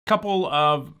couple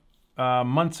of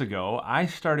months ago, I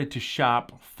started to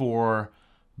shop for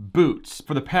boots.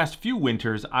 For the past few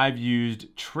winters, I've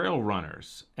used trail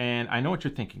runners. And I know what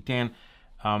you're thinking, Dan,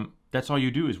 that's all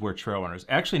you do is wear trail runners.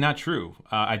 Actually, not true.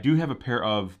 I do have a pair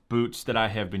of boots that I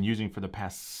have been using for the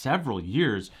past several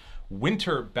years,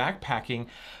 winter backpacking,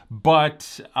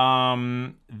 but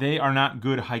they are not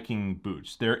good hiking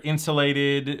boots. They're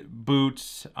insulated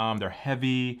boots, they're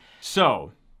heavy.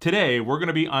 So today we're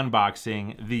gonna be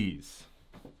unboxing these.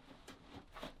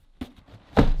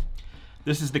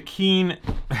 This is the Keen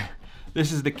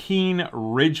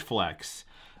Ridge Flex.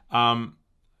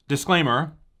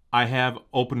 Disclaimer, I have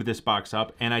opened this box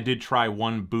up and I did try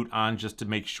one boot on just to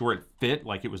make sure it fit,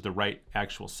 like it was the right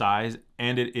actual size,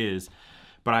 and it is.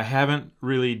 But I haven't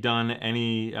really done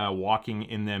any walking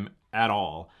in them at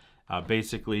all.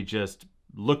 Basically just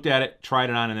looked at it, tried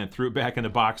it on, and then threw it back in the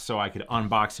box so I could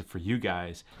unbox it for you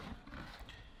guys.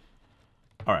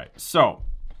 All right, so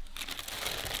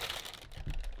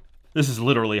this is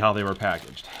literally how they were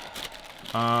packaged.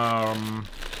 And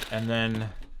then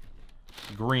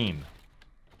green.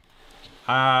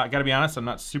 I gotta be honest, I'm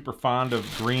not super fond of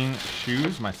green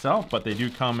shoes myself, but they do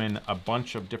come in a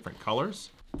bunch of different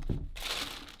colors.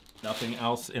 Nothing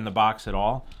else in the box at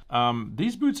all.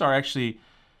 These boots are actually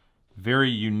very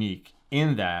unique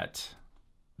in that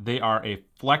they are a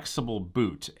flexible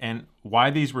boot. And why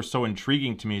these were so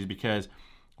intriguing to me is because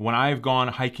when I've gone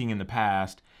hiking in the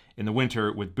past, in the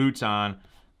winter with boots on,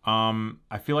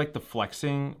 I feel like the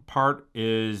flexing part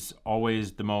is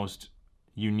always the most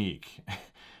unique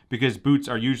because boots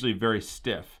are usually very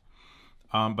stiff.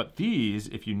 But these,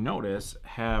 if you notice,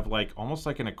 have like almost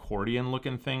like an accordion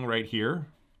looking thing right here.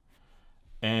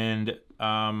 And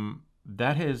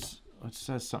that has, it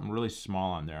says something really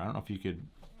small on there. I don't know if you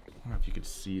could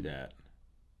see that.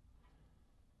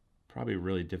 Probably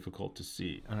really difficult to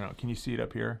see. I don't know, can you see it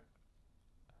up here?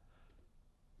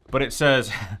 But it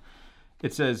says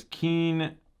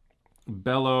Keen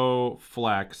Bellow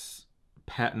Flex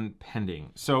patent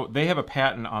pending. So they have a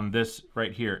patent on this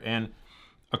right here. And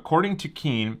according to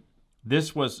Keen,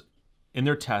 this was in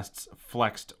their tests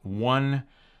flexed 1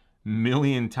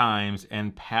 million times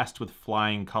and passed with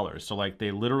flying colors. So like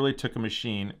they literally took a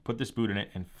machine, put this boot in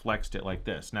it and flexed it like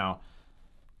this. Now,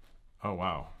 oh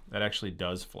wow, that actually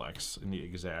does flex in the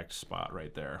exact spot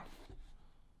right there.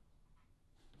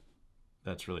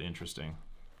 That's really interesting.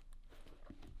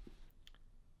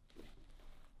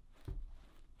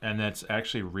 And that's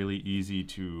actually really easy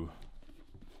to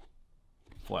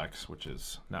flex, which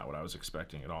is not what I was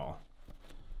expecting at all.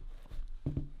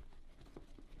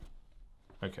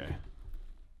 Okay.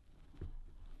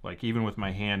 Like even with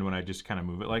my hand when I just kind of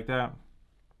move it like that.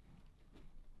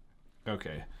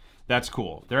 Okay, that's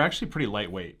cool. They're actually pretty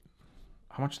lightweight.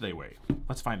 How much do they weigh?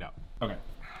 Let's find out. Okay.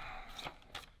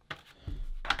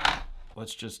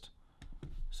 Let's just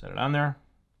set it on there.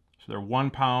 So they're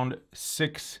 1 pound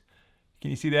 6.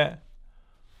 Can you see that?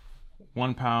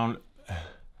 1 pound. I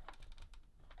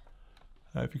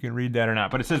don't know if you can read that or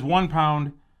not, but it says 1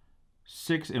 pound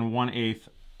 6 1/8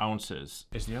 ounces.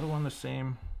 Is the other one the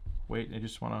same weight? I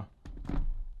just want to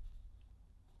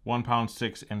 1 pound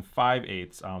 6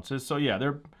 5/8 ounces. So yeah,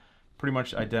 they're pretty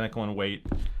much identical in weight.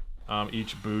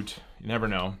 Each boot, you never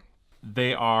know.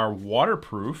 They are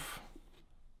waterproof,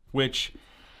 which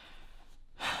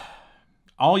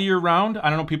all year round, I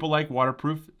don't know, people like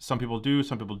waterproof. Some people do,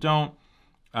 some people don't.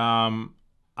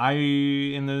 I,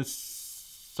 in the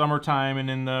summertime and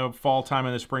in the fall time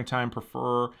and the springtime,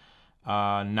 prefer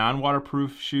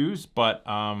non-waterproof shoes, but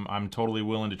I'm totally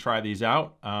willing to try these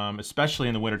out, especially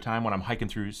in the wintertime when I'm hiking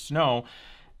through snow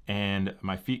and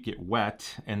my feet get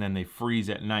wet and then they freeze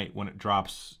at night when it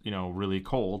drops, you know, really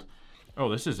cold. Oh,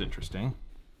 this is interesting.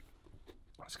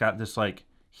 It's got this like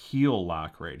heel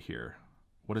lock right here.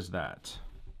 What is that?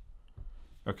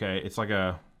 Okay, it's like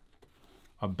a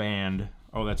band.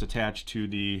 Oh, that's attached to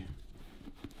the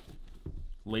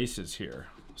laces here.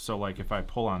 So like if I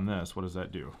pull on this, what does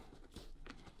that do?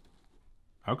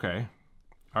 Okay.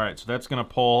 All right, so that's gonna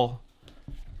pull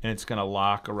and it's gonna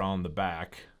lock around the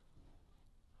back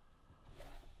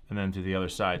and then to the other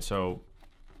side. So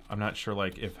I'm not sure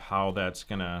like how that's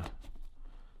gonna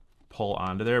pull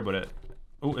onto there, but it,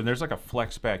 oh, and there's like a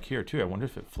flex back here too. I wonder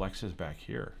if it flexes back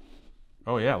here.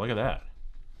 Oh yeah, look at that.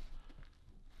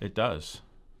 It does.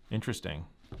 Interesting.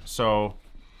 So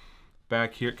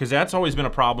back here, because that's always been a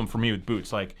problem for me with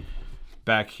boots, like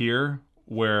back here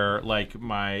where like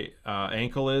my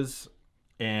ankle is,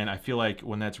 and I feel like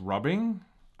when that's rubbing,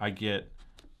 I get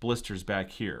blisters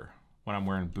back here when I'm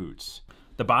wearing boots.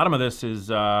 The bottom of this is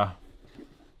got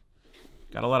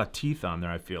a lot of teeth on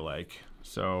there, I feel like.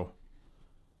 So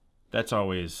That's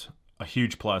always a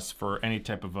huge plus for any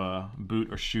type of a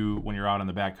boot or shoe when you're out in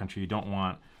the backcountry. You don't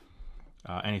want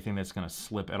anything that's going to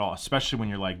slip at all, especially when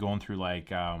you're like going through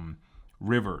like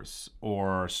rivers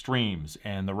or streams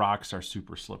and the rocks are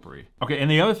super slippery. Okay, and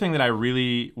the other thing that I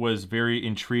really was very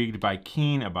intrigued by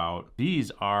Keen about,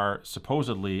 these are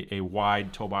supposedly a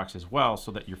wide toe box as well,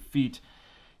 so that your feet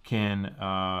can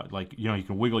like, you know, you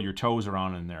can wiggle your toes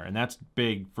around in there. And that's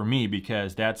big for me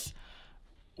because that's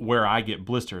where I get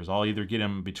blisters. I'll either get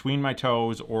them between my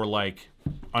toes or like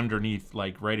underneath,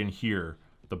 like right in here,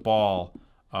 the ball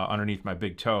underneath my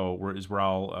big toe is where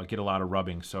I'll get a lot of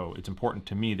rubbing. So it's important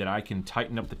to me that I can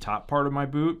tighten up the top part of my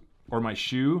boot or my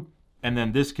shoe, and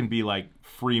then this can be like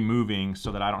free moving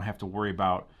so that I don't have to worry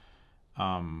about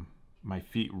my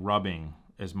feet rubbing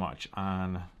as much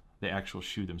on the actual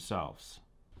shoe themselves.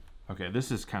 Okay,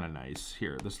 this is kind of nice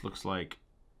here. This looks like,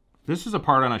 this is a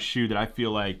part on a shoe that I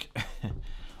feel like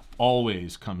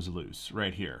always comes loose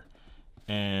right here.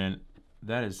 And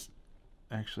that is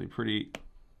actually pretty,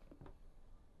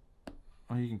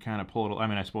 well, you can kind of pull it. I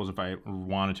mean, I suppose if I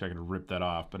wanted to, I could rip that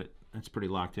off, but it's pretty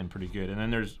locked in pretty good. And then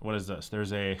there's, what is this?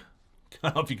 There's a, I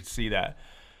don't know if you can see that.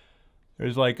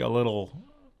 There's like a little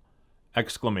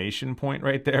exclamation point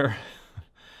right there.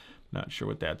 Not sure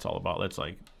what that's all about. That's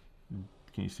like,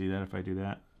 can you see that if I do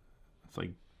that? It's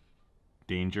like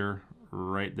danger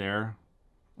right there.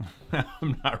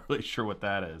 I'm not really sure what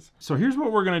that is. So here's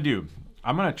what we're gonna do.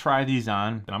 I'm gonna try these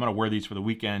on, and I'm gonna wear these for the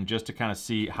weekend just to kind of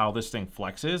see how this thing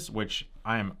flexes, which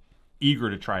I am eager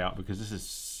to try out because this is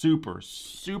super,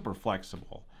 super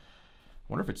flexible. I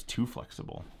wonder if it's too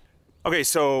flexible. Okay,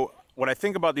 so what I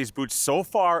think about these boots so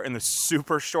far in the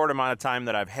super short amount of time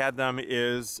that I've had them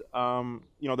is,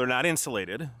 you know, they're not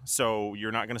insulated. So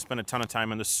you're not gonna spend a ton of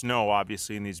time in the snow,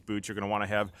 obviously, in these boots. You're gonna wanna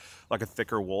have like a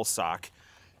thicker wool sock.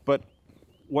 But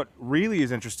what really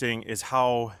is interesting is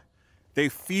how they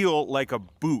feel like a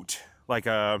boot, like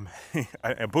a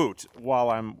boot while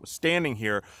I'm standing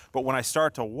here. But when I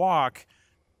start to walk,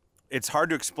 it's hard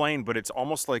to explain, but it's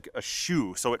almost like a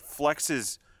shoe. So it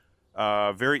flexes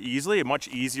very easily, much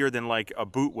easier than like a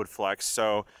boot would flex.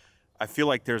 So I feel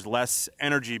like there's less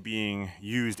energy being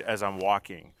used as I'm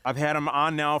walking. I've had them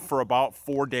on now for about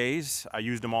 4 days. I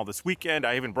used them all this weekend.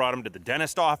 I even brought them to the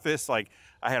dentist office. Like,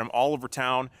 I had them all over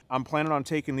town. I'm planning on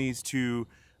taking these to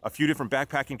a few different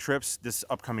backpacking trips this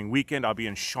upcoming weekend. I'll be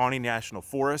in Shawnee National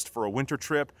Forest for a winter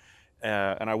trip,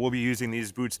 and I will be using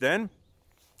these boots then.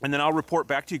 And then I'll report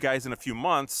back to you guys in a few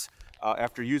months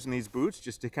after using these boots,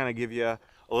 just to kind of give you a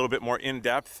little bit more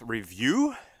in-depth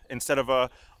review instead of a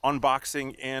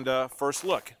unboxing and a first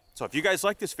look. So if you guys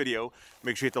like this video,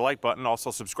 make sure you hit the like button.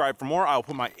 Also subscribe for more. I'll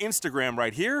put my Instagram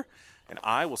right here, and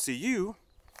I will see you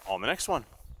on the next one.